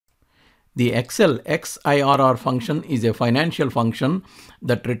The Excel XIRR function is a financial function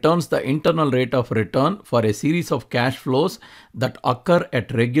that returns the internal rate of return for a series of cash flows that occur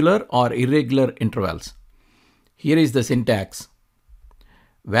at regular or irregular intervals. Here is the syntax.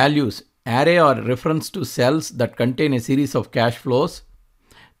 Values: array or reference to cells that contain a series of cash flows.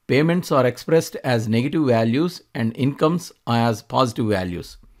 Payments are expressed as negative values and incomes as positive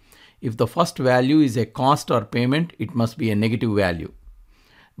values. If the first value is a cost or payment, it must be a negative value.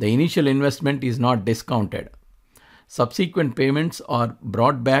 The initial investment is not discounted. Subsequent payments are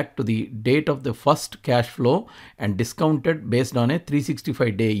brought back to the date of the first cash flow and discounted based on a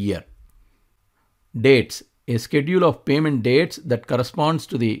 365-day year. Dates: a schedule of payment dates that corresponds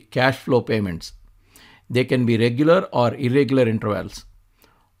to the cash flow payments. They can be regular or irregular intervals.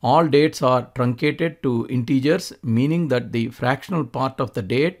 All dates are truncated to integers, meaning that the fractional part of the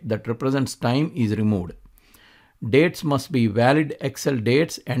date that represents time is removed. Dates must be valid Excel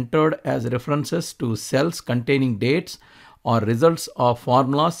dates entered as references to cells containing dates or results of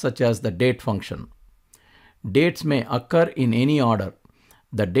formulas such as the date function. Dates may occur in any order.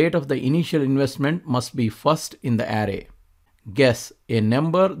 The date of the initial investment must be first in the array. Guess: a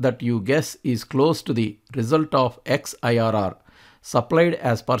number that you guess is close to the result of XIRR, supplied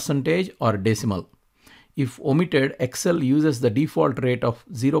as percentage or decimal. If omitted, Excel uses the default rate of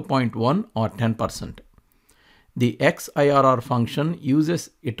 0.1 or 10%. The XIRR function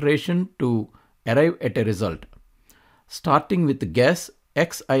uses iteration to arrive at a result. Starting with guess,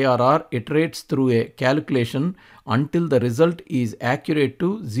 XIRR iterates through a calculation until the result is accurate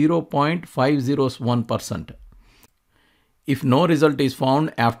to 0.501%. If no result is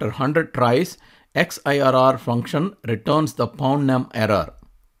found after 100 tries, XIRR function returns the pound-num error.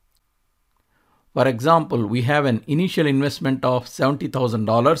 For example, we have an initial investment of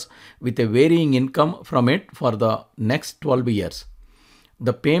 $70,000 with a varying income from it for the next 12 years.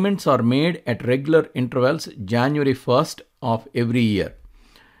 The payments are made at regular intervals January 1st of every year.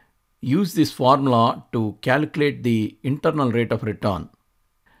 Use this formula to calculate the internal rate of return.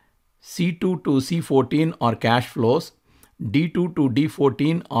 C2 to C14 are cash flows. D2 to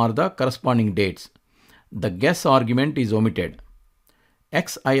D14 are the corresponding dates. The guess argument is omitted.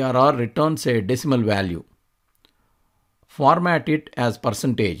 XIRR returns a decimal value. Format it as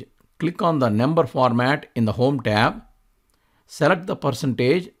percentage. Click on the number format in the Home tab. Select the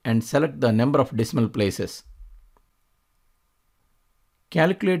percentage and select the number of decimal places.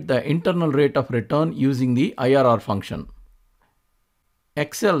 Calculate the internal rate of return using the IRR function.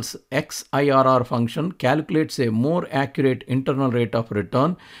 Excel's XIRR function calculates a more accurate internal rate of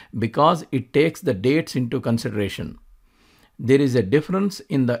return because it takes the dates into consideration. There is a difference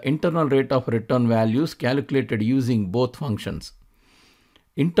in the internal rate of return values calculated using both functions.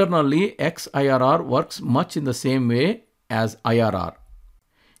 Internally, XIRR works much in the same way as IRR.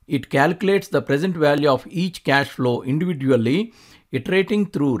 It calculates the present value of each cash flow individually, iterating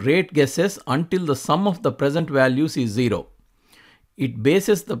through rate guesses until the sum of the present values is 0. It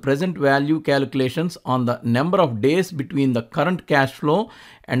bases the present value calculations on the number of days between the current cash flow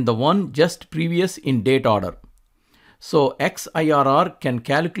and the one just previous in date order. So XIRR can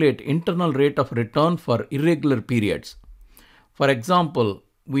calculate internal rate of return for irregular periods. For example,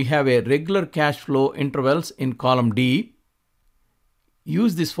 we have a regular cash flow intervals in column D.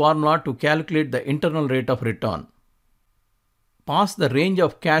 Use this formula to calculate the internal rate of return. Pass the range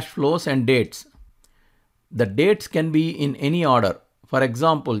of cash flows and dates. The dates can be in any order. For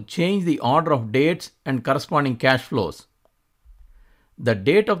example, change the order of dates and corresponding cash flows. The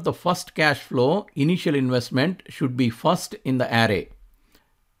date of the first cash flow, initial investment, should be first in the array.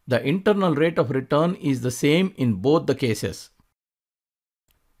 The internal rate of return is the same in both the cases.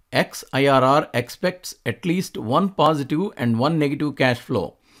 XIRR expects at least one positive and one negative cash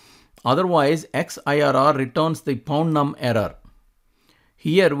flow. Otherwise, XIRR returns the pound-num error.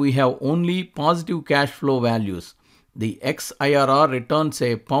 Here we have only positive cash flow values. The XIRR returns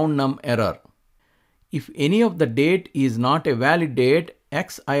a pound-num error. If any of the date is not a valid date,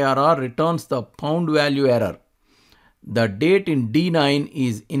 XIRR returns the pound value error. The date in D9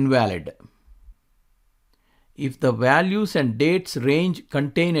 is invalid. If the values and dates range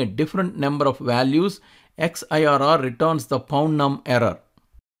contain a different number of values, XIRR returns the pound-num error.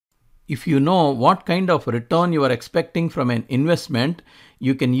 If you know what kind of return you are expecting from an investment,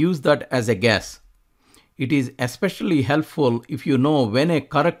 you can use that as a guess. It is especially helpful if you know when a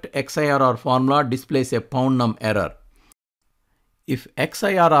correct XIRR formula displays a pound-num error. If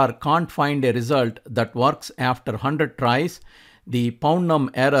XIRR can't find a result that works after 100 tries, the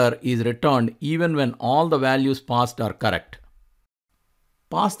pound-num error is returned even when all the values passed are correct.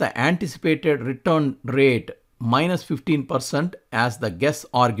 Pass the anticipated return rate minus 15% as the guess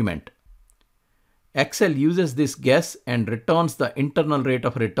argument. Excel uses this guess and returns the internal rate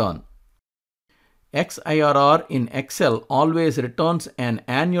of return. XIRR in Excel always returns an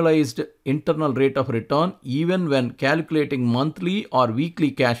annualized internal rate of return even when calculating monthly or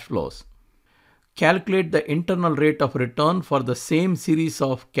weekly cash flows. Calculate the internal rate of return for the same series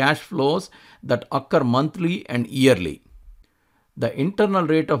of cash flows that occur monthly and yearly. The internal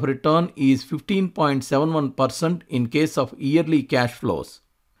rate of return is 15.71% in case of yearly cash flows.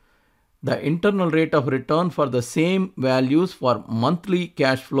 The internal rate of return for the same values for monthly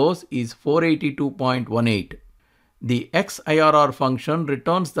cash flows is 482.18. The XIRR function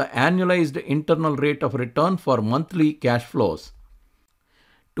returns the annualized internal rate of return for monthly cash flows.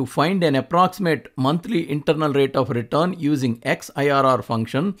 To find an approximate monthly internal rate of return using XIRR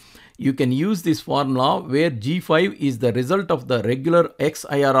function, you can use this formula where G5 is the result of the regular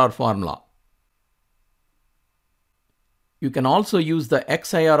XIRR formula. You can also use the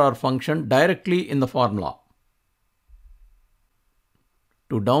XIRR function directly in the formula.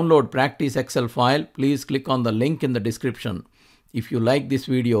 To download practice Excel file, please click on the link in the description. If you like this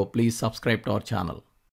video, please subscribe to our channel.